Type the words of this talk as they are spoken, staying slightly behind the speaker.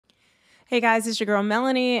Hey guys, it's your girl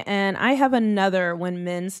Melanie, and I have another When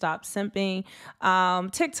Men Stop Simping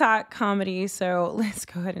TikTok comedy. So let's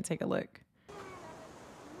go ahead and take a look.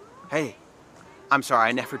 Hey, I'm sorry,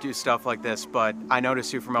 I never do stuff like this, but I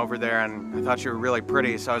noticed you from over there and I thought you were really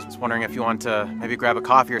pretty, so I was just wondering if you want to maybe grab a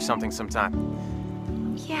coffee or something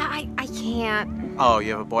sometime. Yeah, I can't. Oh,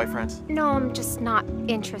 you have a boyfriend? No, I'm just not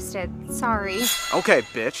interested. Sorry. Okay,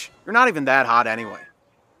 bitch. You're not even that hot anyway.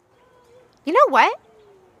 You know what?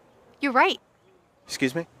 You're right.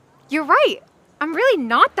 Excuse me? You're right. I'm really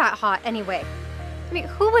not that hot anyway. I mean,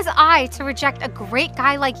 who was I to reject a great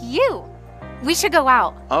guy like you? We should go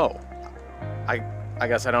out. Oh. I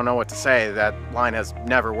guess I don't know what to say. That line has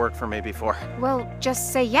never worked for me before. Well,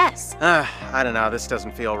 just say yes. I don't know. This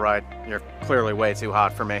doesn't feel right. You're clearly way too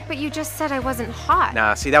hot for me. But you just said I wasn't hot.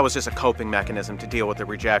 Nah, see, that was just a coping mechanism to deal with the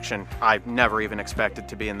rejection. I never even expected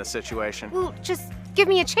to be in this situation. Well, just give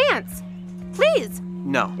me a chance. Please.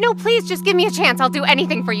 No. No, please, just give me a chance. I'll do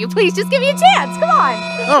anything for you. Please, just give me a chance. Come on.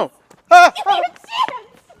 Oh. Give me a chance.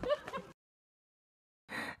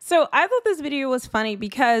 So I thought this video was funny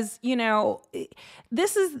because,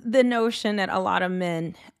 this is the notion that a lot of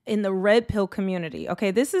men in the red pill community, okay,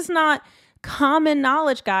 this is not common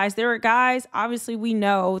knowledge, guys. There are guys, obviously we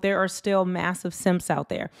know there are still massive simps out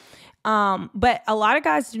there. But a lot of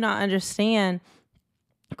guys do not understand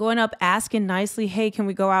going up asking nicely, hey, can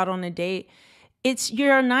we go out on a date?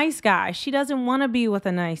 You're a nice guy. She doesn't want to be with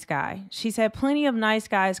a nice guy. She's had plenty of nice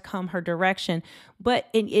guys come her direction, but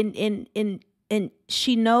and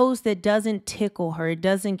she knows that doesn't tickle her. It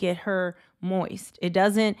doesn't get her moist.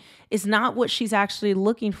 It's not what she's actually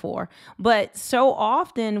looking for. But so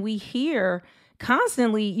often we hear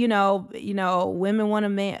constantly, women want a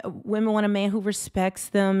man who respects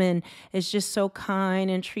them and is just so kind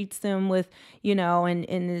and treats them with,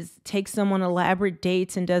 takes them on elaborate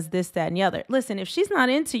dates and does this, that, and the other. Listen, if she's not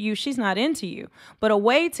into you, she's not into you. But a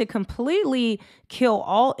way to completely kill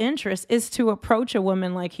all interest is to approach a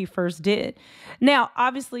woman like he first did. Now,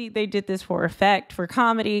 obviously, they did this for effect, for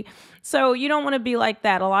comedy. So you don't want to be like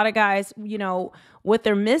that. A lot of guys, what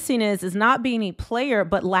they're missing is not being a player,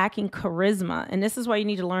 but lacking charisma. And this is why you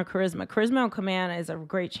need to learn charisma. Charisma on Command is a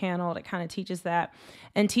great channel that kind of teaches that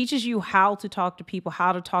and teaches you how to talk to people,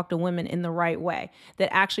 how to talk to women in the right way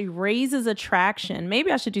that actually raises attraction.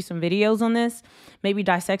 Maybe I should do some videos on this, maybe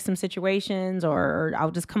dissect some situations, or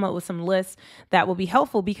I'll just come up with some lists that will be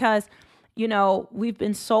helpful because, we've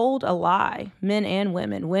been sold a lie, men and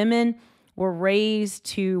women. Women were raised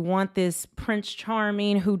to want this Prince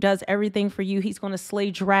Charming who does everything for you. He's going to slay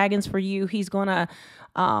dragons for you. He's going to,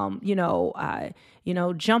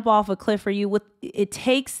 jump off a cliff for you. It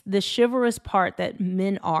takes the chivalrous part that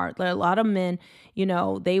men are. A lot of men,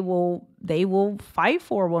 they will fight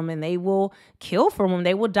for a woman. They will kill for a woman.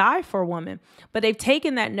 They will die for a woman. But they've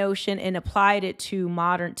taken that notion and applied it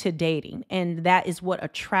to dating. And that is what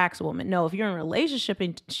attracts a woman. No, if you're in a relationship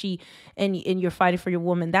and you're fighting for your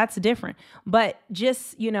woman, that's different. But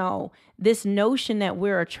just, this notion that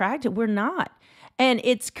we're attracted, we're not. And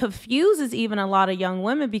it confuses even a lot of young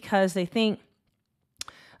women because they think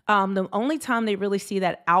the only time they really see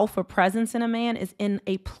that alpha presence in a man is in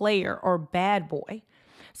a player or bad boy.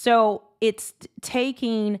 So it's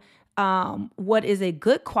taking what is a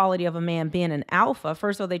good quality of a man being an alpha.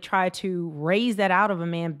 First of all, they try to raise that out of a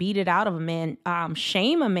man, beat it out of a man,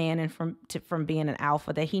 shame a man and from being an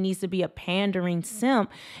alpha, that he needs to be a pandering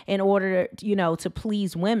simp in order to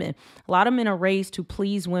please women. A lot of men are raised to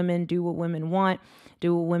please women, do what women want,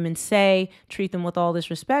 do what women say, treat them with all this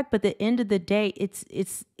respect. But at the end of the day,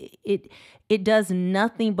 it does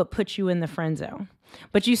nothing but put you in the friend zone.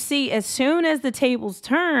 But you see, as soon as the tables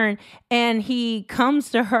turn and he comes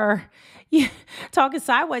to her talking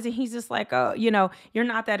sideways and he's just like, oh, you're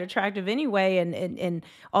not that attractive anyway. And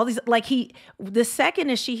all these, the second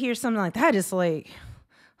as she hears something like that, it's like,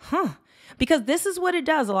 huh? Because this is what it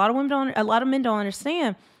does. A lot of men don't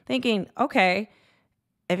understand, thinking, okay,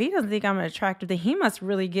 if he doesn't think I'm attractive, then he must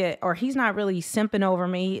really or he's not really simping over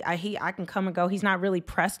me. I can come and go. He's not really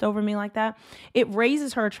pressed over me like that. It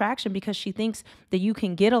raises her attraction because she thinks that you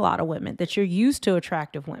can get a lot of women, that you're used to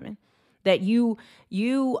attractive women, that you're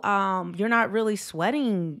not really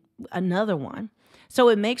sweating another one. So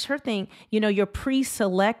it makes her think, you're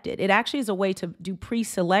pre-selected. It actually is a way to do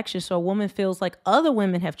pre-selection so a woman feels like other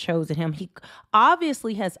women have chosen him. He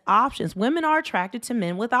obviously has options. Women are attracted to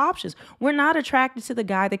men with options. We're not attracted to the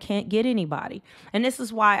guy that can't get anybody. And this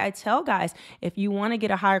is why I tell guys, if you want to get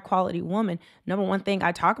a higher quality woman, number one thing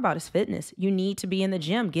I talk about is fitness. You need to be in the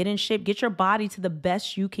gym, get in shape, get your body to the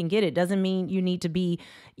best you can get. It doesn't mean you need to be,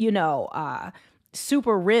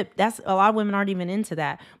 super ripped. That's a lot of women aren't even into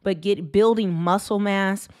that, but building muscle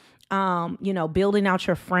mass, you know, building out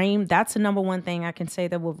your frame. That's the number one thing I can say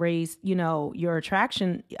that will raise, you know, your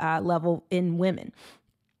attraction level in women.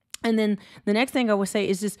 And then the next thing I would say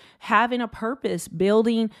is just having a purpose,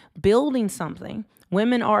 building something.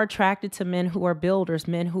 Women are attracted to men who are builders,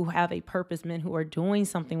 men who have a purpose, men who are doing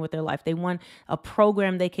something with their life. They want a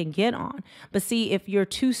program they can get on. But see, if you're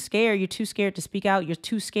too scared to speak out, you're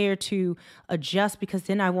too scared to adjust because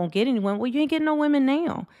then I won't get anyone. Well, you ain't getting no women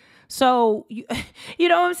now. So, you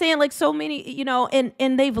know what I'm saying? Like so many, you know,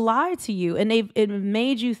 and they've lied to you and it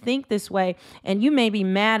made you think this way. And you may be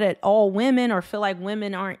mad at all women or feel like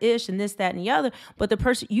women aren't ish and this, that, and the other. But the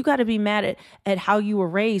person, you got to be mad at how you were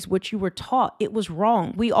raised, what you were taught. It was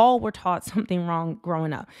wrong. We all were taught something wrong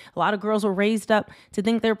growing up. A lot of girls were raised up to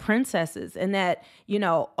think they're princesses and that, you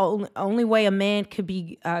know, only way a man could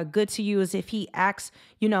be good to you is if he acts,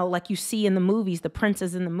 you know, like you see in the movies, the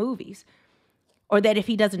princes in the movies. Or that if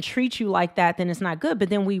he doesn't treat you like that, then it's not good. But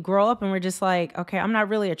then we grow up and we're just like, okay, I'm not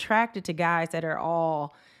really attracted to guys that are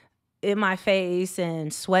all in my face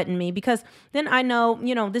and sweating me. Because then I know,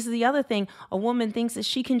 you know, this is the other thing. A woman thinks that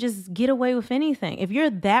she can just get away with anything. If you're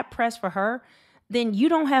that pressed for her, then you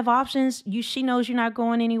don't have options. She knows you're not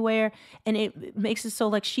going anywhere. And it makes it so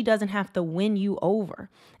like she doesn't have to win you over.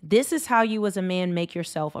 This is how you as a man make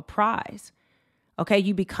yourself a prize. Okay,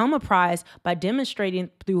 you become a prize by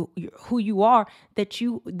demonstrating through who you are that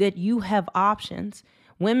you have options.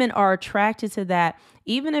 Women are attracted to that,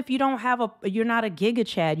 even if you don't have you're not a Giga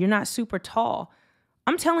Chad, you're not super tall.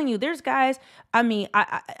 I'm telling you, there's guys. I mean,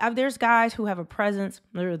 there's guys who have a presence.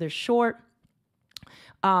 They're short,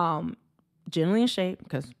 generally in shape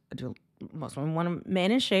because most women want a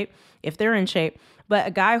man in shape if they're in shape. But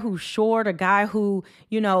a guy who's short, a guy who,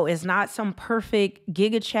 you know, is not some perfect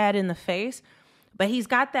Giga Chad in the face. But he's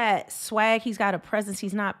got that swag. He's got a presence.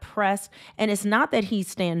 He's not pressed. And it's not that he's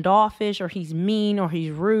standoffish or he's mean or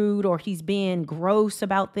he's rude or he's being gross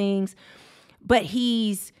about things. But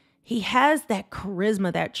he has that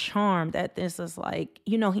charisma, that charm that this is like,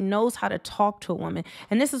 you know, he knows how to talk to a woman.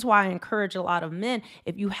 And this is why I encourage a lot of men,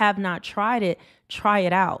 if you have not tried it, try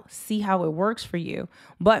it out. See how it works for you.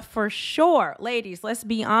 But for sure, ladies, let's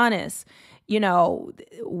be honest. You know,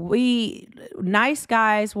 nice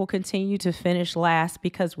guys will continue to finish last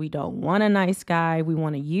because we don't want a nice guy. We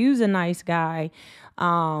want to use a nice guy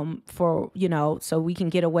for, you know, so we can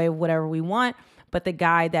get away with whatever we want. But the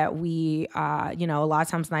guy that we, you know, a lot of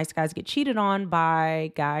times nice guys get cheated on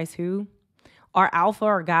by guys who are alpha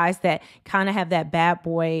or guys that kind of have that bad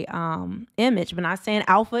boy image. But not saying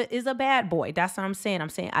alpha is a bad boy. That's what I'm saying. I'm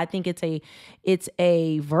saying I think it's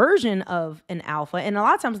a version of an alpha. And a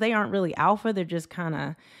lot of times they aren't really alpha. They're just kind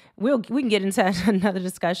of, we can get into another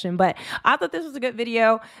discussion. But I thought this was a good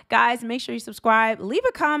video. Guys, make sure you subscribe, leave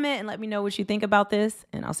a comment, and let me know what you think about this.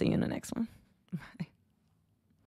 And I'll see you in the next one. Bye.